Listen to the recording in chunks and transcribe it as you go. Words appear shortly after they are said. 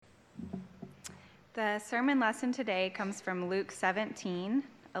The sermon lesson today comes from Luke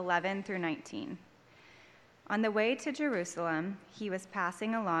 17:11 through 19. On the way to Jerusalem, he was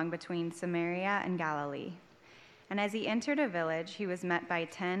passing along between Samaria and Galilee. And as he entered a village, he was met by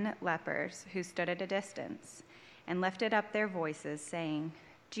 10 lepers who stood at a distance and lifted up their voices, saying,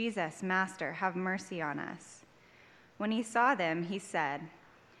 "Jesus, Master, have mercy on us." When he saw them, he said,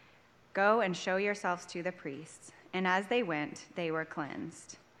 "Go and show yourselves to the priests." And as they went, they were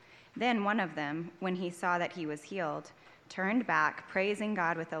cleansed. Then one of them, when he saw that he was healed, turned back, praising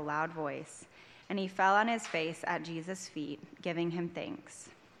God with a loud voice, and he fell on his face at Jesus' feet, giving him thanks.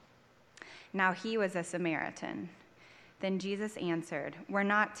 Now he was a Samaritan. Then Jesus answered, "Were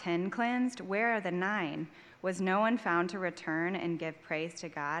not 10 cleansed? Where are the 9? Was no one found to return and give praise to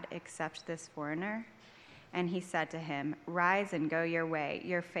God except this foreigner?" And he said to him, "Rise and go your way.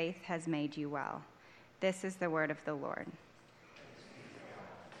 Your faith has made you well." This is the word of the Lord.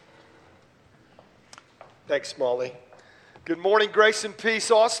 Thanks, Molly. Good morning, grace and peace,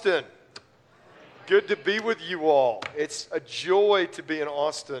 Austin. Good to be with you all. It's a joy to be in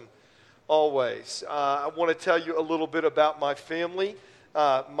Austin always. I want to tell you a little bit about my family.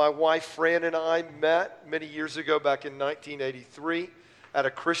 My wife, Fran, and I met many years ago, back in 1983, at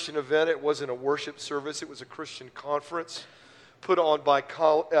a Christian event. It wasn't a worship service. It was a Christian conference put on by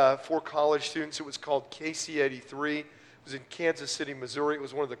for college students. It was called KC83. It was in Kansas City, Missouri. It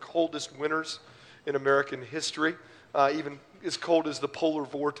was one of the coldest winters in American history, even as cold as the polar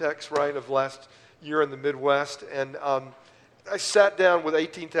vortex, right, of last year in the Midwest. And I sat down with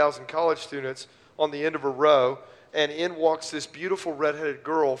 18,000 college students on the end of a row, and in walks this beautiful redheaded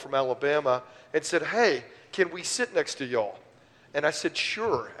girl from Alabama and said, "Hey, can we sit next to y'all?" And I said,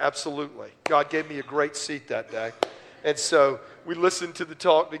 "Sure, absolutely." God gave me a great seat that day. And so we listened to the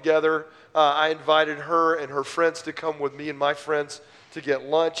talk together. I invited her and her friends to come with me and my friends to get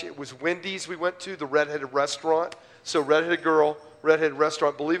lunch. It was Wendy's we went to, the redheaded restaurant. So redheaded girl, redheaded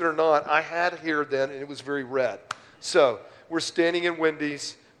restaurant. Believe it or not, I had hair then, and it was very red. So we're standing in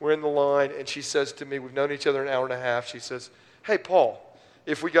Wendy's. We're in the line, and she says to me, we've known each other an hour and a half. She says, "Hey, Paul,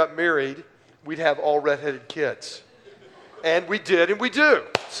 if we got married, we'd have all redheaded kids." And we did, and we do.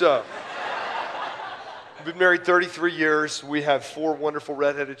 So we've been married 33 years. We have 4 wonderful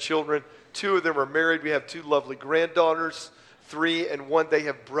redheaded children. 2 of them are married. We have 2 lovely granddaughters. 3 and 1, they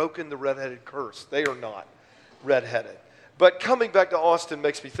have broken the redheaded curse. They are not redheaded. But coming back to Austin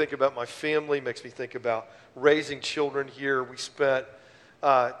makes me think about my family, makes me think about raising children here. We spent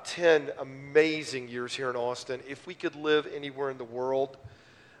 10 amazing years here in Austin. If we could live anywhere in the world,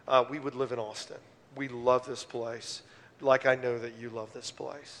 we would live in Austin. We love this place, like I know that you love this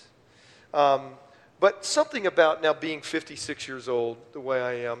place. But something about now being 56 years old, the way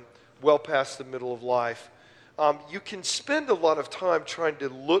I am, well past the middle of life, you can spend a lot of time trying to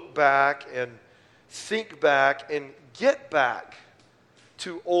look back and think back and get back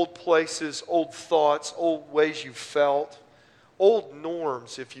to old places, old thoughts, old ways you felt, old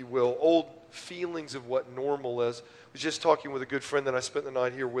norms, if you will, old feelings of what normal is. I was just talking with a good friend that I spent the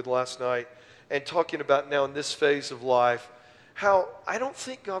night here with last night and talking about now in this phase of life how I don't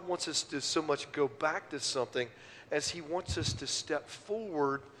think God wants us to so much go back to something as He wants us to step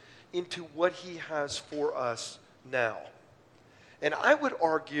forward into what He has for us now. And I would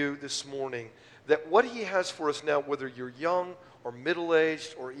argue this morning that what He has for us now, whether you're young or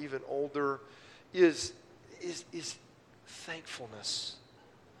middle-aged or even older, is thankfulness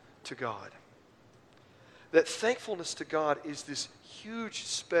to God. That thankfulness to God is this huge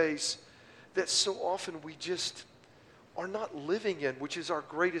space that so often we just are not living in, which is our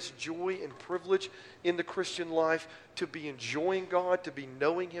greatest joy and privilege in the Christian life, to be enjoying God, to be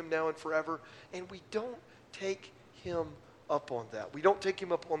knowing Him now and forever. And we don't take Him up on that. We don't take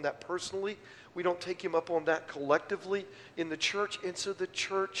Him up on that personally. We don't take Him up on that collectively in the church. And so the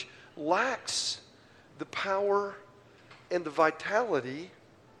church lacks the power and the vitality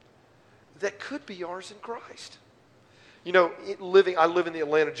that could be ours in Christ. You know, I live in the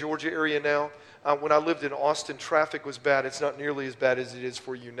Atlanta, Georgia area now. When I lived in Austin, traffic was bad. It's not nearly as bad as it is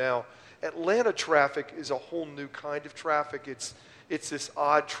for you now. Atlanta traffic is a whole new kind of traffic. It's this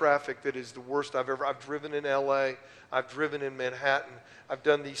odd traffic that is the worst I've driven in LA. I've driven in Manhattan. I've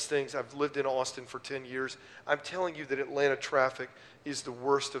done these things. I've lived in Austin for 10 years. I'm telling you that Atlanta traffic is the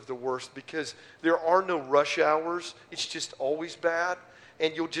worst of the worst because there are no rush hours. It's just always bad.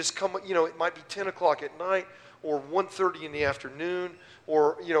 And you'll just come, it might be 10 o'clock at night or 1:30 in the afternoon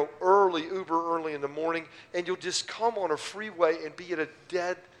or, uber early in the morning, and you'll just come on a freeway and be at a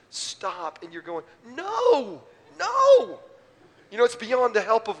dead stop, and you're going, no. It's beyond the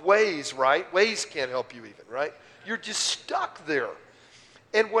help of Waze, right? Waze can't help you even, right? You're just stuck there.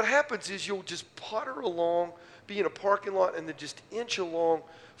 And what happens is you'll just putter along, be in a parking lot, and then just inch along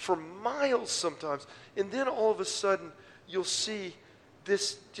for miles sometimes. And then all of a sudden, you'll see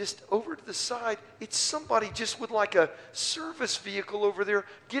this just over to the side. It's somebody just with like a service vehicle over there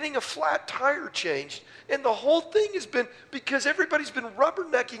getting a flat tire changed. And the whole thing has been because everybody's been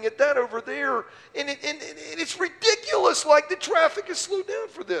rubbernecking at that over there. And it's ridiculous. Like the traffic is slowed down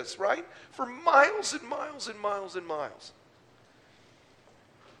for this, right? For miles and miles and miles and miles.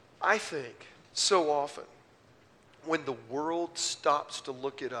 I think so often when the world stops to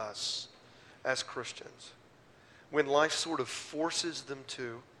look at us as Christians, when life sort of forces them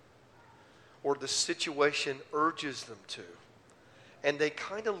to, or the situation urges them to, and they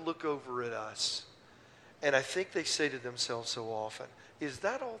kind of look over at us, and I think they say to themselves so often, is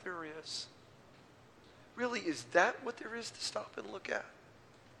that all there is? Really, is that what there is to stop and look at?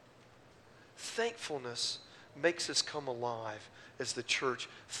 Thankfulness makes us come alive as the church.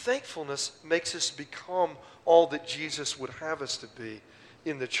 Thankfulness makes us become all that Jesus would have us to be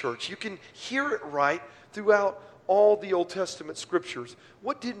in the church. You can hear it right throughout all the Old Testament scriptures.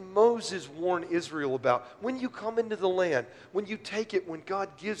 What did Moses warn Israel about? When you come into the land, when you take it, when God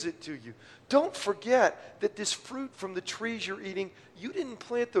gives it to you, don't forget that this fruit from the trees you're eating, you didn't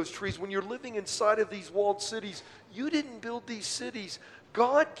plant those trees. When you're living inside of these walled cities, you didn't build these cities.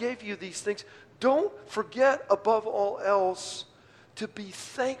 God gave you these things. Don't forget, above all else, to be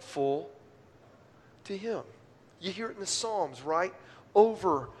thankful to Him. You hear it in the Psalms, right?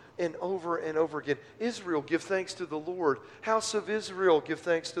 Over and over and over again. Israel, give thanks to the Lord. House of Israel, give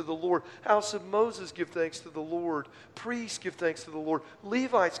thanks to the Lord. House of Moses, give thanks to the Lord. Priests, give thanks to the Lord.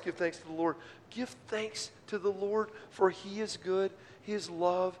 Levites, give thanks to the Lord. Give thanks to the Lord, for He is good. His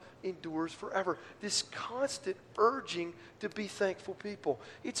love endures forever. This constant urging to be thankful people.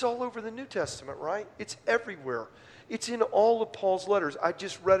 It's all over the New Testament, right? It's everywhere. It's in all of Paul's letters. I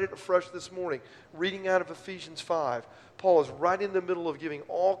just read it afresh this morning, reading out of Ephesians 5. Paul is right in the middle of giving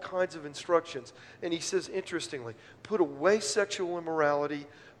all kinds of instructions. And he says, interestingly, put away sexual immorality,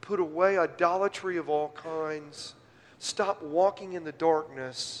 put away idolatry of all kinds, stop walking in the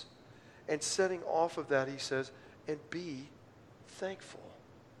darkness, and setting off of that, he says, and be thankful.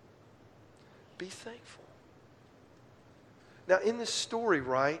 Be thankful. Now, in this story,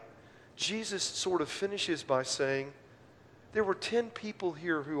 right, Jesus sort of finishes by saying, there were 10 people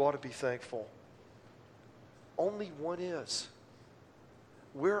here who ought to be thankful. Only one is.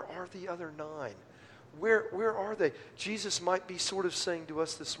 Where are the other 9? Where are they? Jesus might be sort of saying to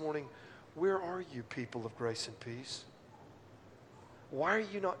us this morning, where are you, people of grace and peace? Why are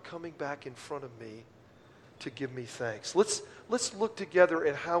you not coming back in front of me to give me thanks? Let's look together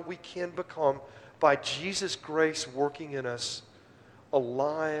at how we can become, by Jesus' grace working in us,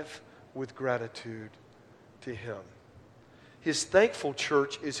 alive with gratitude to Him. His thankful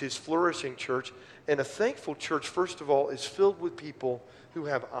church is His flourishing church, and a thankful church, first of all, is filled with people who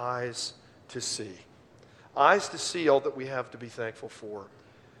have eyes to see. Eyes to see all that we have to be thankful for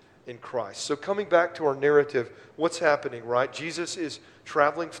in Christ. So coming back to our narrative, what's happening, right? Jesus is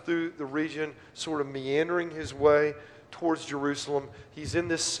traveling through the region, sort of meandering his way towards Jerusalem. He's in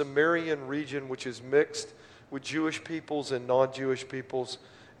this Samaritan region, which is mixed with Jewish peoples and non-Jewish peoples.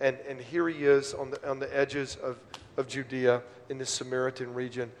 And here he is on the edges of Judea in this Samaritan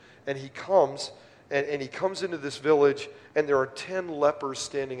region. And he comes, and he comes into this village, and there are 10 lepers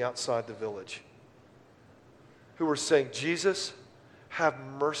standing outside the village who are saying, Jesus, have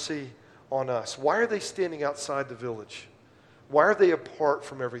mercy on us. Why are they standing outside the village? Why are they apart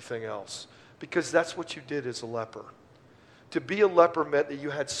from everything else? Because that's what you did as a leper. To be a leper meant that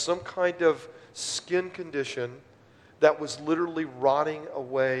you had some kind of skin condition that was literally rotting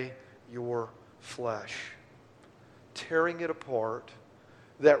away your flesh, tearing it apart,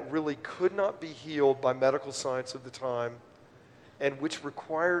 that really could not be healed by medical science of the time, and which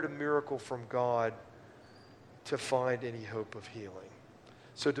required a miracle from God to find any hope of healing.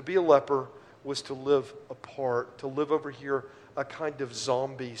 So to be a leper was to live apart, to live over here a kind of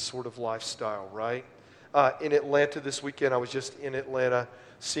zombie sort of lifestyle, right? In Atlanta this weekend, I was just in Atlanta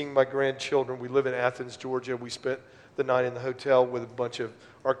seeing my grandchildren. We live in Athens, Georgia. We spent the night in the hotel with a bunch of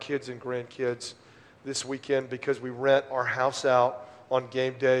our kids and grandkids this weekend because we rent our house out on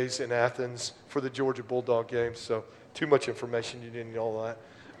game days in Athens for the Georgia Bulldog games. So too much information, you didn't know all that.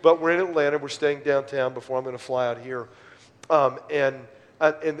 But we're in Atlanta. We're staying downtown before I'm going to fly out here. And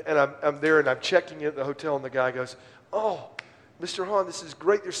I'm there, and I'm checking in at the hotel, and the guy goes, oh, Mr. Hahn, this is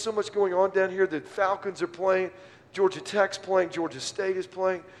great. There's so much going on down here. The Falcons are playing. Georgia Tech's playing. Georgia State is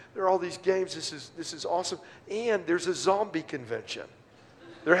playing. There are all these games. This is awesome. And there's a zombie convention.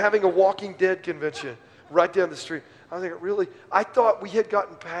 They're having a Walking Dead convention right down the street. I think, really? I thought we had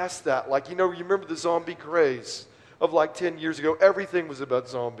gotten past that. Like, you remember the zombie craze of like 10 years ago? Everything was about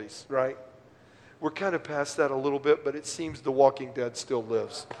zombies, right? We're kind of past that a little bit, but it seems The Walking Dead still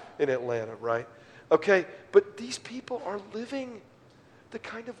lives in Atlanta, right? Okay, but these people are living the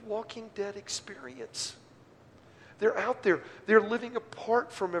kind of Walking Dead experience. They're out there. They're living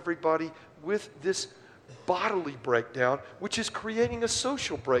apart from everybody with this bodily breakdown, which is creating a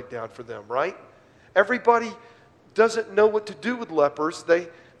social breakdown for them, right? Everybody doesn't know what to do with lepers.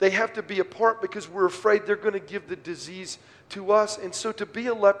 They have to be apart because we're afraid they're going to give the disease to us. And so to be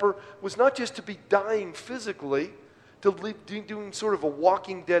a leper was not just to be dying physically, to be doing sort of a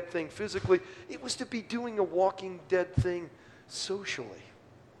Walking Dead thing physically. It was to be doing a Walking Dead thing socially.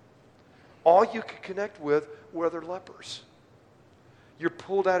 All you could connect with were other lepers. You're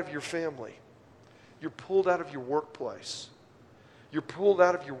pulled out of your family. You're pulled out of your workplace. You're pulled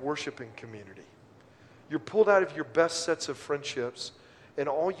out of your worshiping community. You're pulled out of your best sets of friendships, and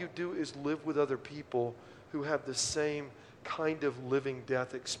all you do is live with other people who have the same kind of living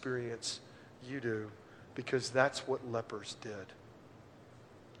death experience you do, because that's what lepers did.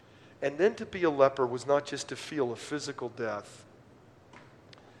 And then to be a leper was not just to feel a physical death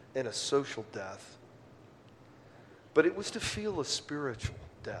and a social death, but it was to feel a spiritual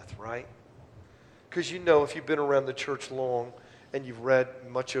death, right? Because if you've been around the church long and you've read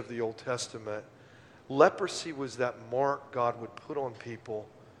much of the Old Testament, leprosy was that mark God would put on people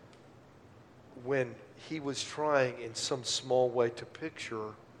when he was trying in some small way to picture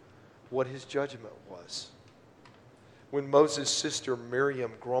what his judgment was. When Moses' sister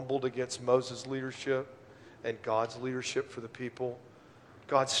Miriam grumbled against Moses' leadership and God's leadership for the people,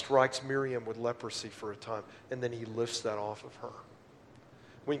 God strikes Miriam with leprosy for a time, and then he lifts that off of her.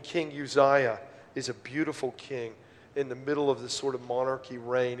 When King Uzziah is a beautiful king in the middle of this sort of monarchy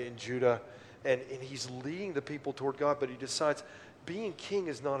reign in Judah, and he's leading the people toward God, but he decides being king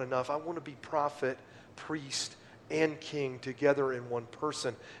is not enough. I want to be prophet, priest, and king together in one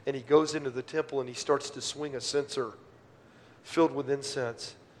person. And he goes into the temple and he starts to swing a censer filled with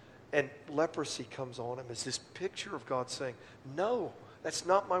incense. And leprosy comes on him as this picture of God saying, no, that's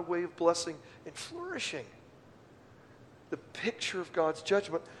not my way of blessing and flourishing. The picture of God's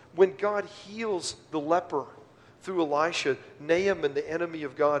judgment. When God heals the leper through Elisha, Naaman, the enemy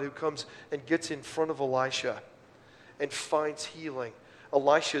of God, who comes and gets in front of Elisha and finds healing.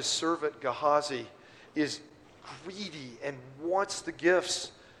 Elisha's servant Gehazi is greedy and wants the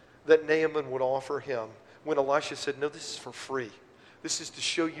gifts that Naaman would offer him. When Elisha said, no, this is for free. This is to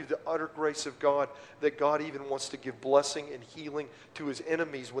show you the utter grace of God, that God even wants to give blessing and healing to his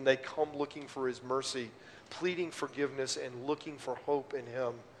enemies when they come looking for his mercy, pleading forgiveness and looking for hope in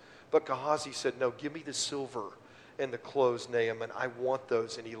him. But Gehazi said, no, give me the silver and the clothes, Naaman. I want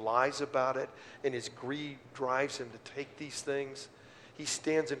those. And he lies about it, and his greed drives him to take these things. He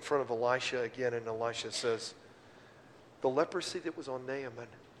stands in front of Elisha again, and Elisha says, the leprosy that was on Naaman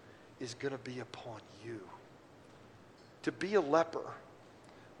is going to be upon you. To be a leper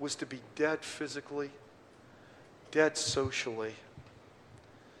was to be dead physically, dead socially,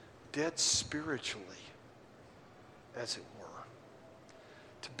 dead spiritually, as it were.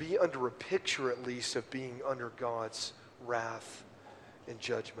 To be under a picture, at least, of being under God's wrath and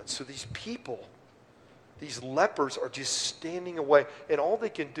judgment. So these people, these lepers, are just standing away, and all they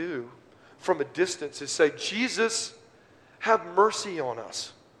can do from a distance is say, Jesus, have mercy on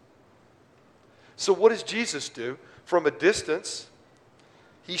us. So what does Jesus do? From a distance,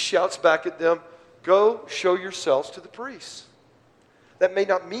 he shouts back at them, go show yourselves to the priests. That may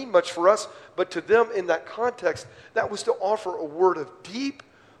not mean much for us, but to them in that context, that was to offer a word of deep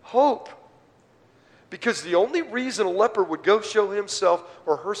hope. Because the only reason a leper would go show himself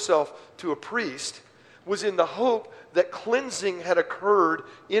or herself to a priest was in the hope that cleansing had occurred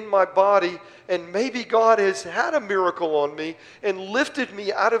in my body, and maybe God has had a miracle on me and lifted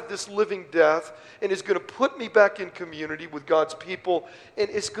me out of this living death and is going to put me back in community with God's people and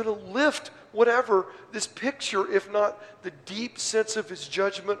is going to lift whatever this picture, if not the deep sense of his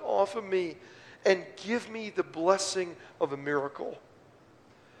judgment, off of me and give me the blessing of a miracle.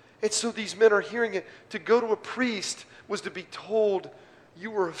 And so these men are hearing it. To go to a priest was to be told,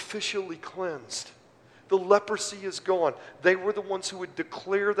 you were officially cleansed. The leprosy is gone. They were the ones who would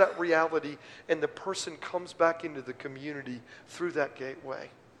declare that reality, and the person comes back into the community through that gateway.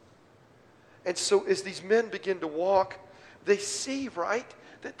 And so as these men begin to walk, they see, right,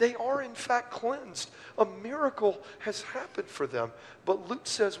 that they are in fact cleansed. A miracle has happened for them. But Luke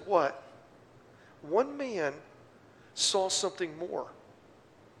says what? One man saw something more.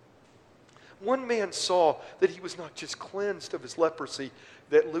 One man saw that he was not just cleansed of his leprosy,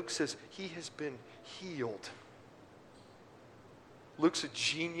 that Luke says he has been healed. Luke's a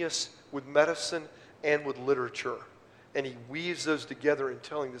genius with medicine and with literature. And he weaves those together in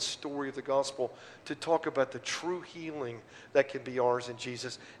telling the story of the gospel to talk about the true healing that can be ours in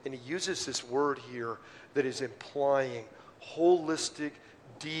Jesus. And he uses this word here that is implying holistic,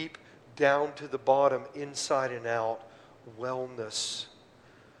 deep, down to the bottom, inside and out, wellness.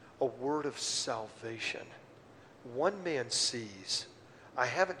 A word of salvation. One man sees, I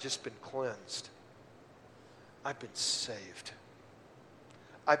haven't just been cleansed. I've been saved.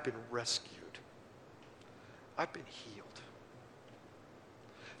 I've been rescued. I've been healed.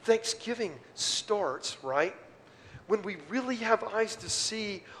 Thanksgiving starts, right, when we really have eyes to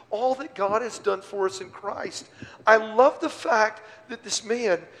see all that God has done for us in Christ. I love the fact that this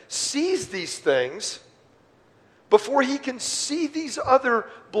man sees these things before he can see these other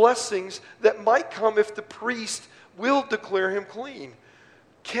blessings that might come if the priest will declare him clean.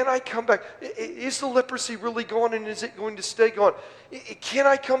 Can I come back? Is the leprosy really gone, and is it going to stay gone? Can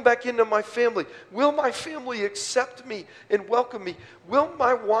I come back into my family? Will my family accept me and welcome me? Will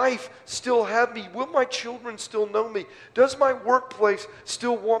my wife still have me? Will my children still know me? Does my workplace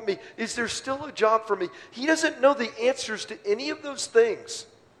still want me? Is there still a job for me? He doesn't know the answers to any of those things.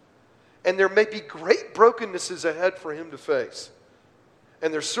 And there may be great brokennesses ahead for him to face.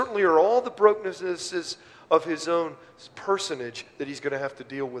 And there certainly are all the brokennesses of his own personage that he's going to have to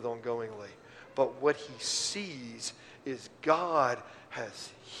deal with ongoingly. But what he sees is God has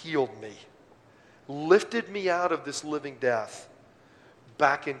healed me, lifted me out of this living death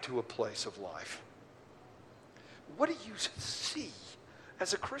back into a place of life. What do you see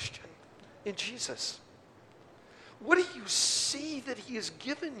as a Christian in Jesus? What do you see that he has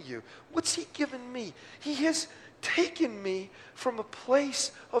given you? What's he given me? He has taken me from a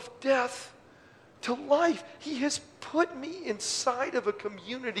place of death to life. He has put me inside of a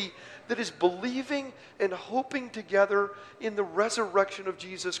community that is believing and hoping together in the resurrection of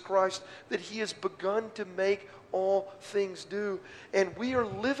Jesus Christ, that he has begun to make all things new. And we are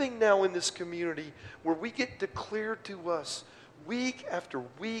living now in this community where we get declared to us week after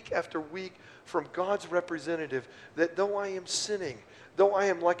week after week from God's representative that though I am sinning, though I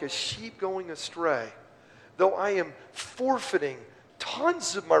am like a sheep going astray, though I am forfeiting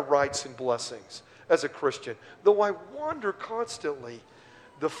tons of my rights and blessings as a Christian, though I wander constantly,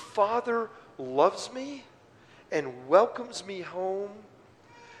 the Father loves me and welcomes me home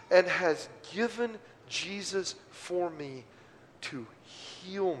and has given Jesus for me to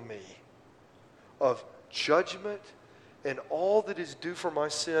heal me of judgment and all that is due for my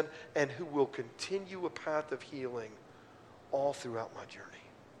sin, and who will continue a path of healing all throughout my journey.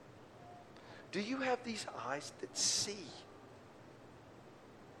 Do you have these eyes that see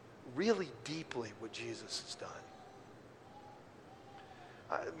really deeply what Jesus has done?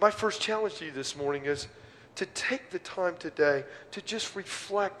 My first challenge to you this morning is to take the time today to just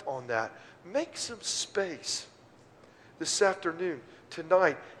reflect on that. Make some space this afternoon,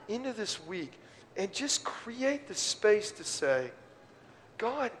 tonight, into this week, and just create the space to say,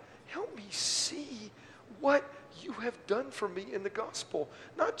 God, help me see what you have done for me in the gospel.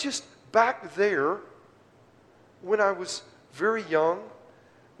 Not just back there when I was very young,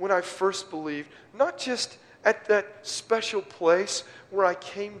 when I first believed, not just at that special place where I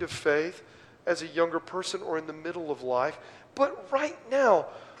came to faith as a younger person or in the middle of life, but right now,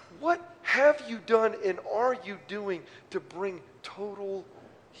 what have you done and are you doing to bring total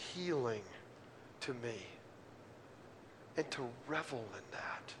healing to me? And to revel in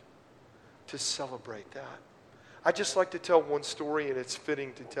that, to celebrate that. I just like to tell one story, and it's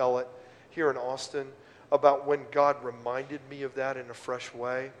fitting to tell it here in Austin, about when God reminded me of that in a fresh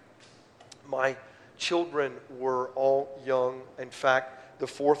way. My children were all young. In fact, the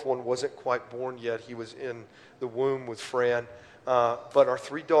fourth one wasn't quite born yet. He was in the womb with Fran. But our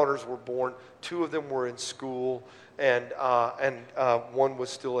three daughters were born. Two of them were in school, and one was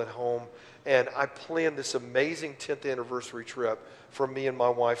still at home. And I planned this amazing 10th anniversary trip for me and my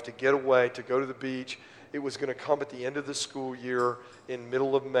wife to get away, to go to the beach. It was going to come at the end of the school year in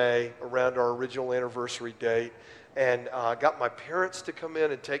middle of May, around our original anniversary date. And got my parents to come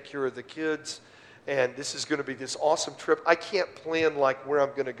in and take care of the kids. And this is going to be this awesome trip. I can't plan like where I'm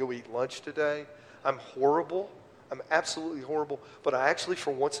going to go eat lunch today. I'm horrible. I'm absolutely horrible. But I actually,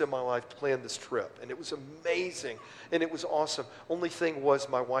 for once in my life, planned this trip. And it was amazing. And it was awesome. Only thing was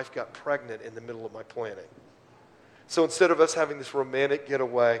my wife got pregnant in the middle of my planning. So instead of us having this romantic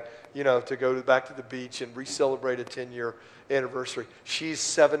getaway, to go back to the beach and re-celebrate a 10-year anniversary, she's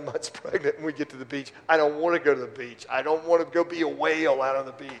 7 months pregnant and we get to the beach. I don't want to go to the beach. I don't want to go be a whale out on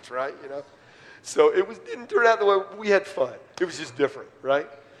the beach, right? So it didn't turn out the way we had fun. It was just different, right?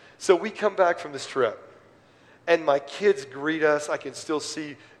 So we come back from this trip. And my kids greet us. I can still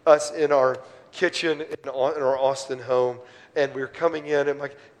see us in our kitchen in our Austin home. And we're coming in, and I'm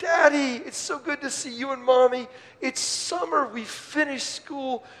like, Daddy, it's so good to see you and Mommy. It's summer. We finished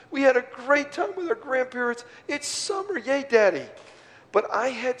school. We had a great time with our grandparents. It's summer. Yay, Daddy. But I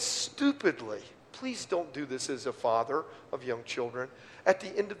had stupidly, please don't do this as a father of young children, at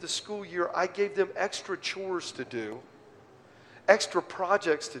the end of the school year, I gave them extra chores to do, extra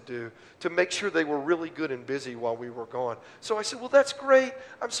projects to do, to make sure they were really good and busy while we were gone. So I said, well, that's great.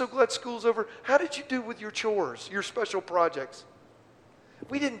 I'm so glad school's over. How did you do with your chores, your special projects?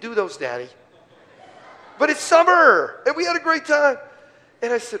 We didn't do those, Daddy. But it's summer, and we had a great time.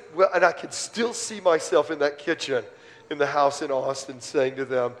 And I said, well, and I could still see myself in that kitchen in the house in Austin saying to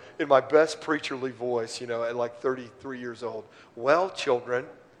them in my best preacherly voice, at like 33 years old, well, children,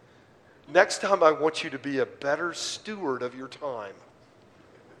 next time I want you to be a better steward of your time.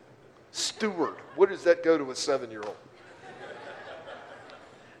 Steward. What does that go to a 7-year-old?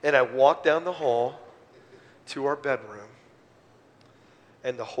 And I walked down the hall to our bedroom,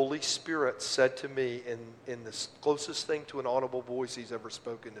 and the Holy Spirit said to me in the closest thing to an audible voice he's ever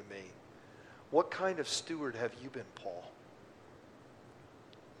spoken to me, what kind of steward have you been, Paul?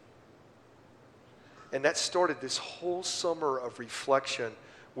 And that started this whole summer of reflection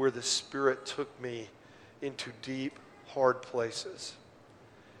where the Spirit took me into deep, hard places.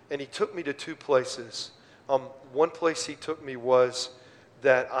 And he took me to two places. One place he took me was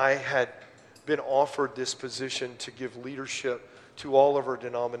that I had been offered this position to give leadership to all of our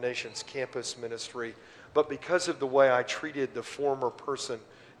denominations' campus ministry. But because of the way I treated the former person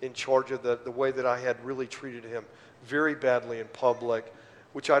in charge of the way that I had really treated him very badly in public,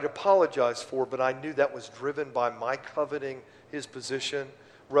 which I'd apologize for, but I knew that was driven by my coveting his position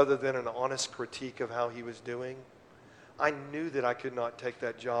rather than an honest critique of how he was doing. I knew that I could not take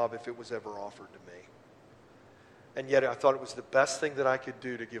that job if it was ever offered to me. And yet I thought it was the best thing that I could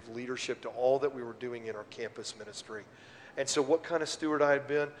do to give leadership to all that we were doing in our campus ministry. And so what kind of steward I had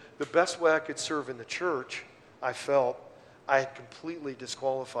been? The best way I could serve in the church, I felt, I had completely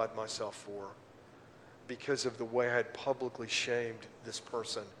disqualified myself for because of the way I had publicly shamed this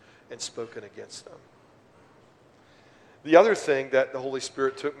person and spoken against them. The other thing that the Holy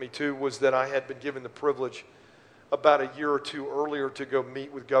Spirit took me to was that I had been given the privilege about a year or two earlier to go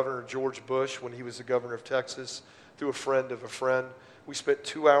meet with Governor George Bush when he was the governor of Texas through a friend of a friend. We spent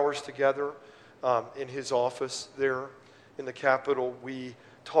 2 hours together in his office there in the Capitol. We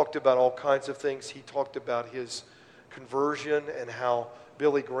talked about all kinds of things. He talked about his conversion and how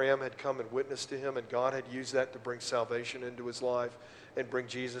Billy Graham had come and witnessed to him, and God had used that to bring salvation into his life and bring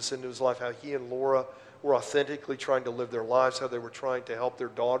Jesus into his life, how he and Laura were authentically trying to live their lives, how they were trying to help their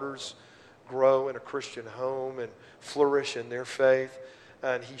daughters grow in a Christian home and flourish in their faith.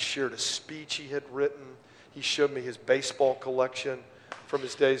 And he shared a speech he had written. He showed me his baseball collection from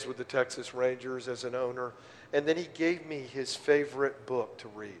his days with the Texas Rangers as an owner. And then he gave me his favorite book to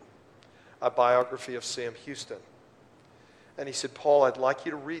read, a biography of Sam Houston. And he said, Paul, I'd like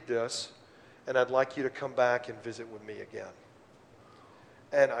you to read this, and I'd like you to come back and visit with me again.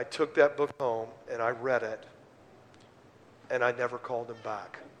 And I took that book home, and I read it, and I never called him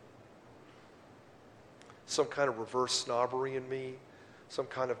back. Some kind of reverse snobbery in me, some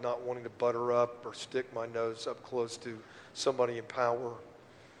kind of not wanting to butter up or stick my nose up close to somebody in power.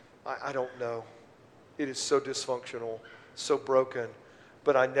 I don't know. It is so dysfunctional, so broken,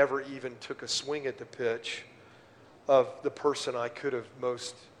 but I never even took a swing at the pitch of the person I could have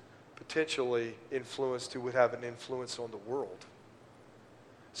most potentially influenced who would have an influence on the world.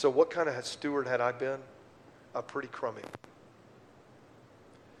 So what kind of steward had I been? A pretty crummy.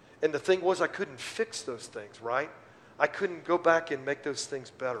 And the thing was, I couldn't fix those things, right? I couldn't go back and make those things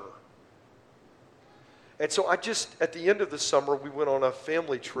better. And so at the end of the summer, we went on a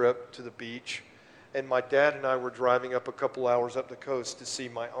family trip to the beach, and my dad and I were driving up a couple hours up the coast to see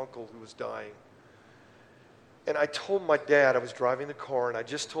my uncle who was dying. And I told my dad, I was driving the car, and I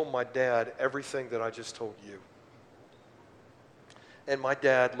just told my dad everything that I just told you. And my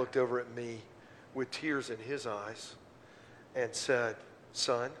dad looked over at me with tears in his eyes and said,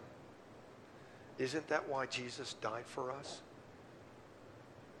 son, isn't that why Jesus died for us?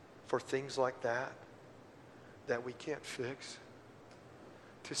 For things like that we can't fix,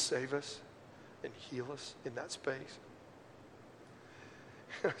 to save us and heal us in that space.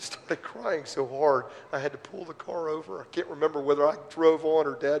 And I started crying so hard, I had to pull the car over. I can't remember whether I drove on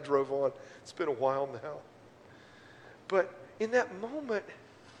or Dad drove on. It's been a while now. But in that moment,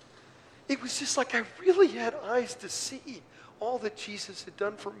 it was just like I really had eyes to see all that Jesus had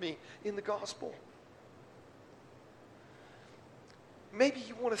done for me in the gospel. Maybe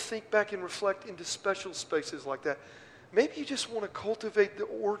you want to think back and reflect into special spaces like that. Maybe you just want to cultivate the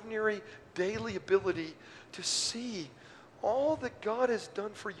ordinary daily ability to see all that God has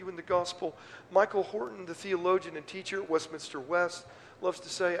done for you in the gospel. Michael Horton, the theologian and teacher at Westminster West, loves to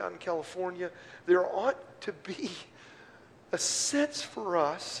say out in California, there ought to be a sense for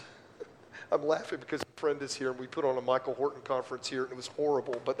us. I'm laughing because a friend is here and we put on a Michael Horton conference here and it was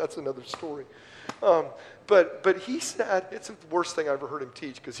horrible, but that's another story. But he said, it's the worst thing I ever heard him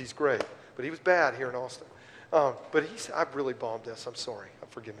teach because he's great, but he was bad here in Austin. But he said, I've really bombed this, I'm sorry,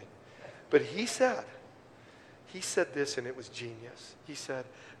 forgive me. But he said this and it was genius. He said,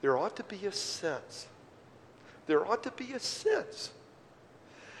 there ought to be a sense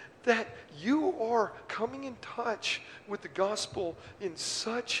that you are coming in touch with the gospel in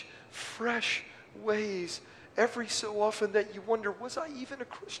such fresh ways every so often that you wonder, was I even a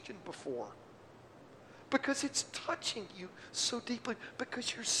Christian before? Because it's touching you so deeply,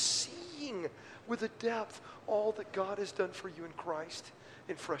 because you're seeing with a depth all that God has done for you in Christ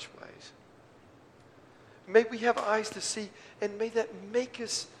in fresh ways. May we have eyes to see, and may that make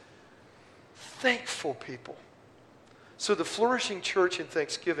us thankful people. So the flourishing church in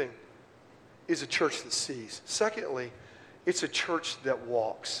Thanksgiving is a church that sees. Secondly, it's a church that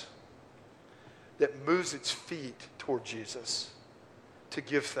walks, that moves its feet toward Jesus to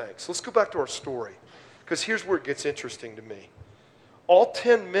give thanks. Let's go back to our story, because here's where it gets interesting to me. All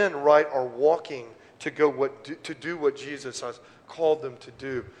 10 men, right, are walking to do what Jesus has called them to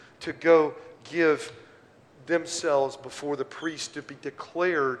do, to go give themselves before the priest to be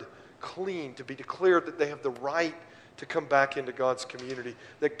declared clean, to be declared that they have the right to come back into God's community,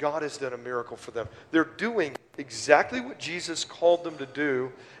 that God has done a miracle for them. They're doing exactly what Jesus called them to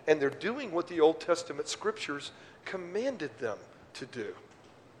do, and they're doing what the Old Testament scriptures commanded them to do.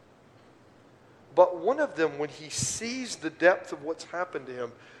 But one of them, when he sees the depth of what's happened to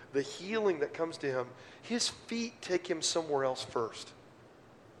him, the healing that comes to him, his feet take him somewhere else first.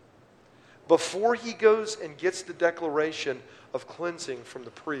 Before he goes and gets the declaration of cleansing from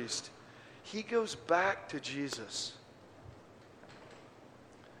the priest, he goes back to Jesus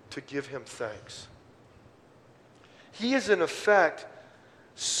to give him thanks. He is, in effect,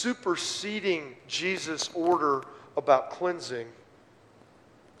 superseding Jesus' order about cleansing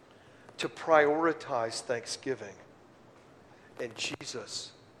to prioritize thanksgiving. And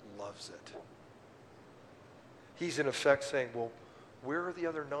Jesus loves it. He's, in effect, saying, well, where are the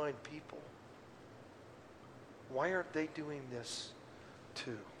other 9 people? Why aren't they doing this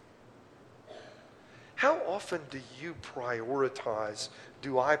too? How often do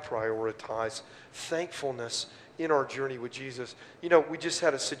I prioritize thankfulness in our journey with Jesus? You know, we just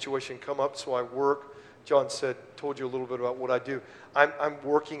had a situation come up, so I work. John told you a little bit about what I do. I'm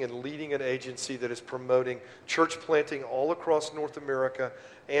working and leading an agency that is promoting church planting all across North America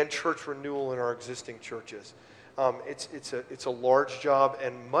and church renewal in our existing churches. It's a large job,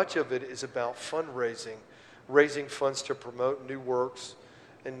 and much of it is about fundraising, raising funds to promote new works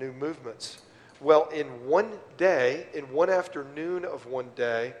and new movements. Well, in one afternoon of one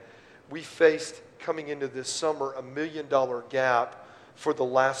day, we faced, coming into this summer, $1 million gap for the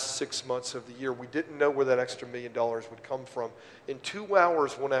last 6 months of the year. We didn't know where that extra $1 million would come from. In 2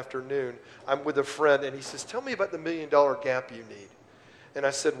 hours one afternoon, I'm with a friend, and he says, tell me about the $1 million gap you need. And I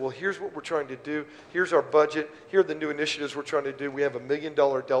said, well, here's what we're trying to do. Here's our budget. Here are the new initiatives we're trying to do. We have $1 million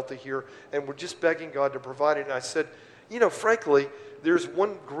delta here, and we're just begging God to provide it. And I said, you know, frankly, there's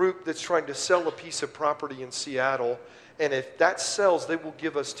one group that's trying to sell a piece of property in Seattle, and if that sells, they will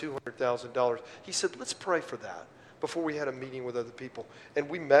give us $200,000. He said, let's pray for that, before we had a meeting with other people. And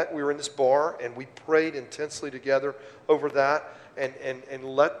we met, we were in this bar, and we prayed intensely together over that and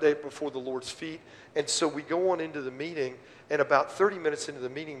let that before the Lord's feet. And so we go on into the meeting, and about 30 minutes into the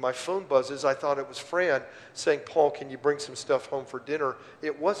meeting, my phone buzzes. I thought it was Fran saying, Paul, can you bring some stuff home for dinner?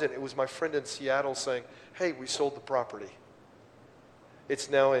 It wasn't. It was my friend in Seattle saying, hey, we sold the property. It's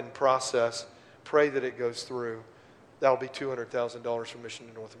now in process. Pray that it goes through. That'll be $200,000 for Mission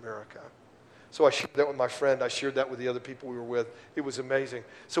to North America. So I shared that with my friend. I shared that with the other people we were with. It was amazing.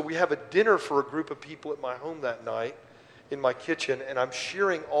 So we have a dinner for a group of people at my home that night in my kitchen, and I'm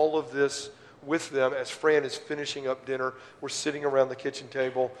sharing all of this with them as Fran is finishing up dinner. We're sitting around the kitchen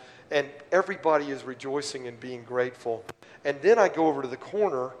table, and everybody is rejoicing and being grateful. And then I go over to the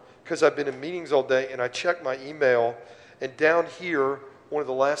corner, because I've been in meetings all day, and I check my email, and down here, one of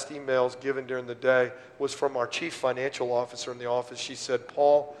the last emails given during the day was from our chief financial officer in the office. She said,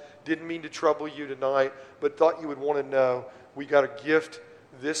 Paul, didn't mean to trouble you tonight, but thought you would want to know we got a gift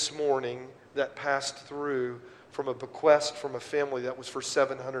this morning that passed through from a bequest from a family that was for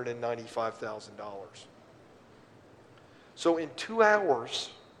 $795,000. So in 2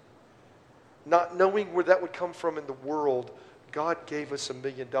 hours, not knowing where that would come from in the world, God gave us $1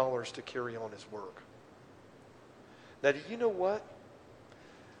 million to carry on his work. Now, do you know what?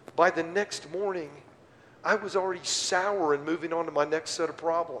 By the next morning, I was already sour and moving on to my next set of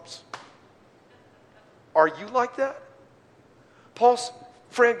problems. Are you like that? Paul's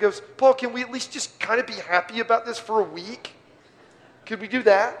friend goes, Paul, can we at least just kind of be happy about this for a week? Could we do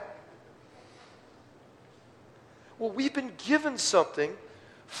that? Well, we've been given something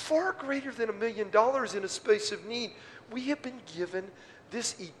far greater than $1 million in a space of need. We have been given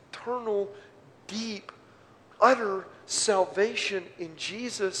this eternal, deep, utter salvation in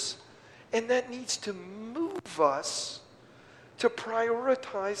Jesus, and that needs to move us to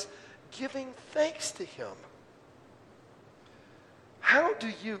prioritize giving thanks to him. How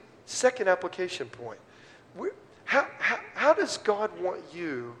do you, second application point, how does God want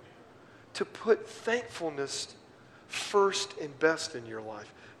you to put thankfulness first and best in your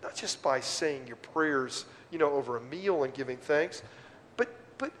life? Not just by saying your prayers, over a meal and giving thanks,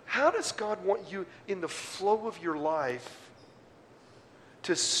 but how does God want you in the flow of your life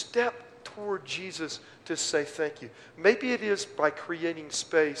to step toward Jesus to say thank you? Maybe it is by creating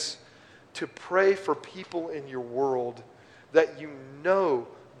space to pray for people in your world that you know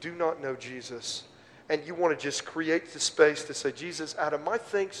do not know Jesus. And you want to just create the space to say, Jesus, out of my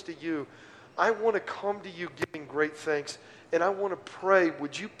thanks to you, I want to come to you giving great thanks. And I want to pray,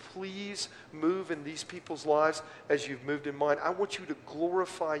 would you please move in these people's lives as you've moved in mine? I want you to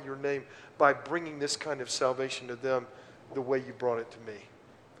glorify your name by bringing this kind of salvation to them the way you brought it to me.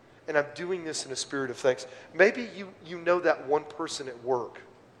 And I'm doing this in a spirit of thanks. Maybe you know that one person at work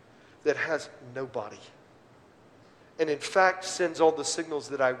that has nobody. And in fact sends all the signals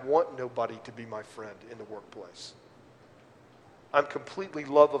that I want nobody to be my friend in the workplace. I'm completely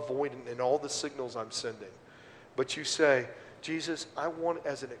love avoidant in all the signals I'm sending. But you say, Jesus, I want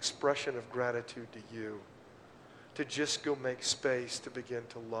as an expression of gratitude to you to just go make space to begin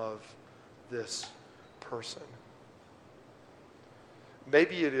to love this person.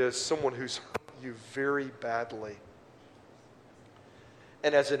 Maybe it is someone who's hurt you very badly.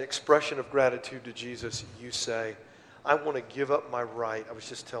 And as an expression of gratitude to Jesus, you say, I want to give up my right. I was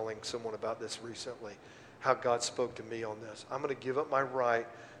just telling someone about this recently, how God spoke to me on this. I'm going to give up my right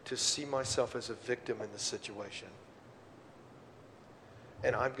to see myself as a victim in the situation.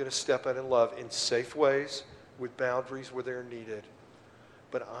 And I'm going to step out in love in safe ways, with boundaries where they're needed.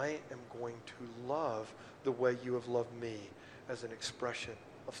 But I am going to love the way you have loved me as an expression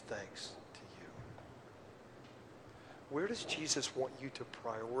of thanks to you. Where does Jesus want you to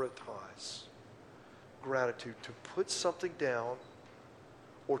prioritize gratitude? To put something down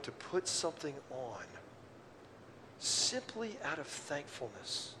or to put something on simply out of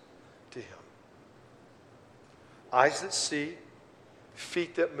thankfulness to him. Eyes that see,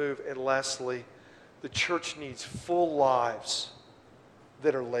 feet that move, and lastly, the church needs full lives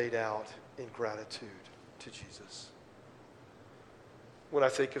that are laid out in gratitude to Jesus. When I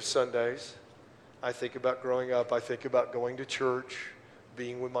think of Sundays, I think about growing up, I think about going to church,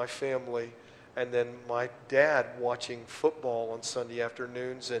 being with my family, and then my dad watching football on Sunday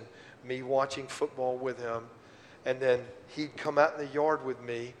afternoons and me watching football with him. And then he'd come out in the yard with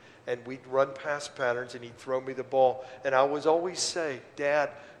me and we'd run pass patterns and he'd throw me the ball. And I would always say,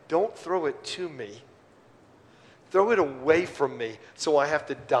 Dad, don't throw it to me. Throw it away from me so I have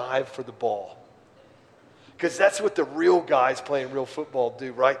to dive for the ball. Because that's what the real guys playing real football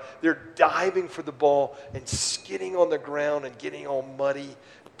do, right? They're diving for the ball and skidding on the ground and getting all muddy.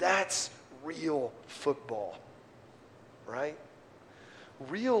 That's real football, right?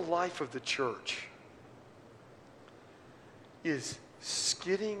 Real life of the church is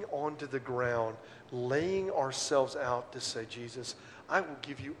skidding onto the ground, laying ourselves out to say, Jesus, I will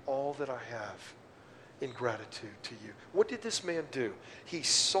give you all that I have in gratitude to you. What did this man do? He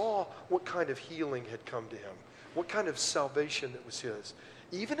saw what kind of healing had come to him, what kind of salvation that was his.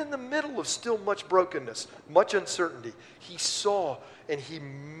 Even in the middle of still much brokenness, much uncertainty, he saw and he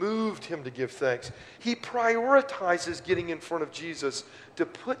moved him to give thanks. He prioritizes getting in front of Jesus to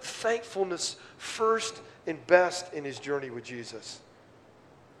put thankfulness first and best in his journey with Jesus.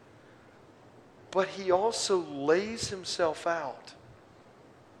 But he also lays himself out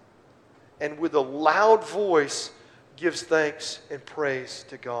and with a loud voice gives thanks and praise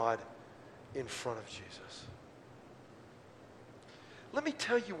to God in front of Jesus. Let me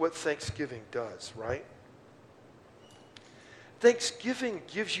tell you what Thanksgiving does, right? Thanksgiving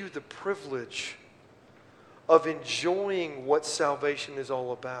gives you the privilege of enjoying what salvation is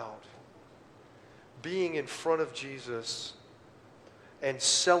all about. Being in front of Jesus and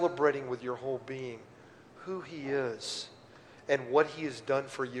celebrating with your whole being who he is and what he has done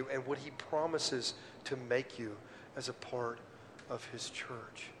for you and what he promises to make you as a part of his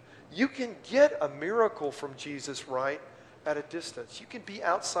church. You can get a miracle from Jesus right at a distance. You can be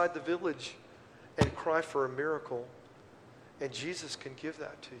outside the village and cry for a miracle, and Jesus can give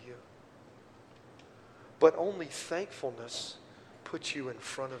that to you. But only thankfulness puts you in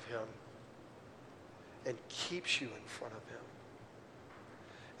front of him and keeps you in front of him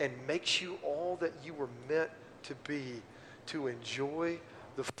and makes you all that you were meant to be, to enjoy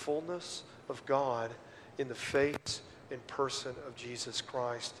the fullness of God in the face and person of Jesus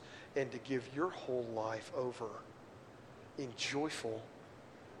Christ, and to give your whole life over in joyful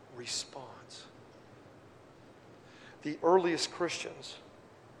response. The earliest Christians,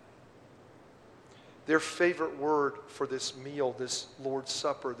 their favorite word for this meal, this Lord's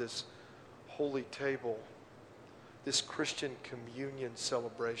Supper, this holy table, this Christian communion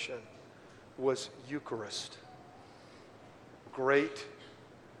celebration was Eucharist. Great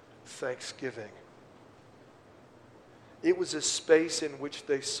thanksgiving. It was a space in which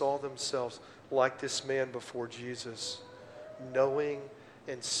they saw themselves like this man before Jesus, knowing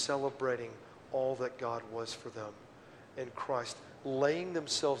and celebrating all that God was for them in Christ, laying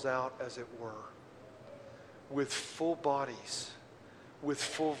themselves out, as it were, with full bodies, with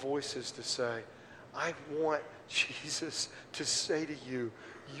full voices to say, I want Jesus to say to you,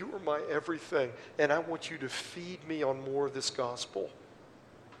 you are my everything, and I want you to feed me on more of this gospel,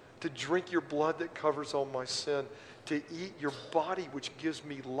 to drink your blood that covers all my sin, to eat your body which gives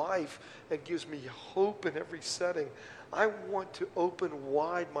me life and gives me hope in every setting. I want to open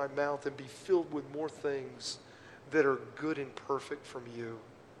wide my mouth and be filled with more things that are good and perfect from you,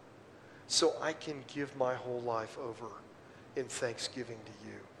 so I can give my whole life over in thanksgiving to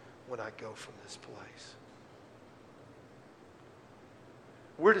you when I go from this place.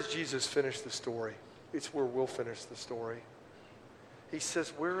 Where does Jesus finish the story? It's where we'll finish the story. He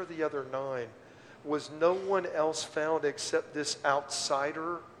says, where are the other 9? Was no one else found except this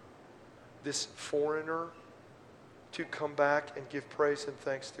outsider, this foreigner, to come back and give praise and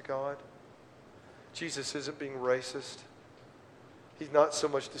thanks to God? Jesus isn't being racist. He's not so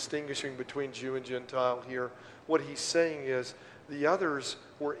much distinguishing between Jew and Gentile here. What he's saying is the others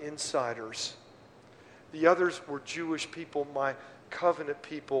were insiders. The others were Jewish people, my covenant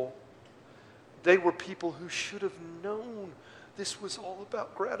people. They were people who should have known this was all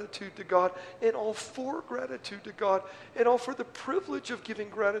about gratitude to God, and all for gratitude to God, and all for the privilege of giving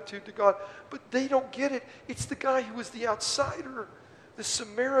gratitude to God. But they don't get it. It's the guy who was the outsider, the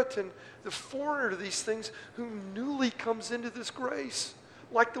Samaritan, the foreigner to these things, who newly comes into this grace,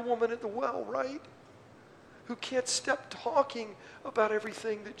 like the woman at the well, right? Who can't stop talking about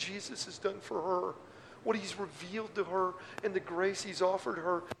everything that Jesus has done for her, what he's revealed to her, and the grace he's offered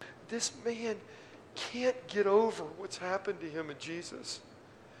her. This man can't get over what's happened to him in Jesus.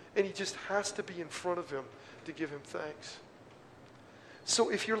 And he just has to be in front of him to give him thanks. So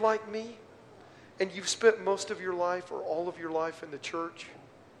if you're like me, and you've spent most of your life or all of your life in the church,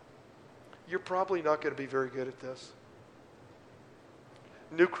 you're probably not going to be very good at this.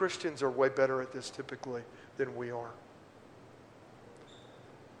 New Christians are way better at this typically than we are.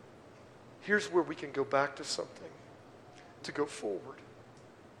 Here's where we can go back to something, to go forward,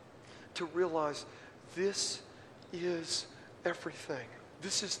 to realize this is everything.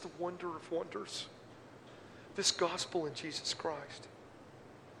 This is the wonder of wonders. This gospel in Jesus Christ.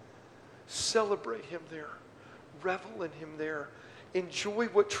 Celebrate him there. Revel in him there. Enjoy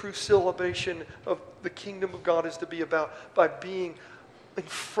what true celebration of the kingdom of God is to be about by being in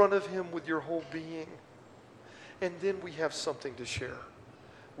front of him with your whole being. And then we have something to share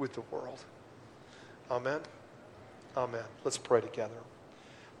with the world. Amen? Amen. Let's pray together.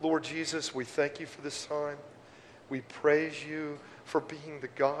 Lord Jesus, we thank you for this time. We praise you for being the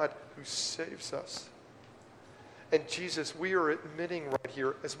God who saves us. And Jesus, we are admitting right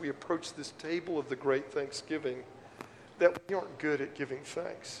here as we approach this table of the great Thanksgiving that we aren't good at giving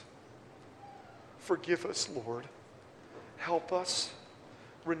thanks. Forgive us, Lord. Help us.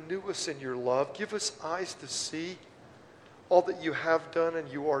 Renew us in your love. Give us eyes to see all that you have done and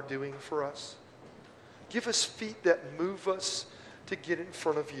you are doing for us. Give us feet that move us to get in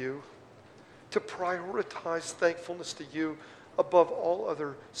front of you, to prioritize thankfulness to you above all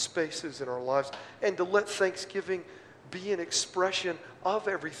other spaces in our lives, and to let Thanksgiving be an expression of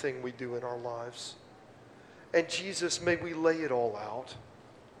everything we do in our lives. And Jesus, may we lay it all out.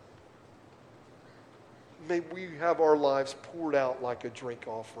 May we have our lives poured out like a drink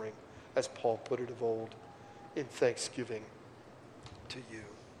offering, as Paul put it of old, in thanksgiving to you.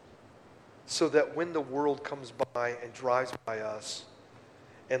 So that when the world comes by and drives by us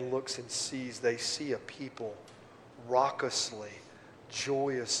and looks and sees, they see a people raucously,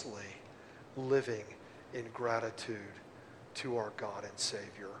 joyously living in gratitude to our God and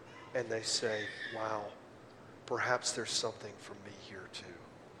Savior. And they say, wow, perhaps there's something for me here too.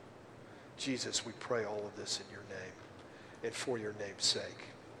 Jesus, we pray all of this in your name and for your name's sake.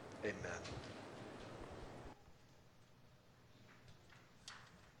 Amen.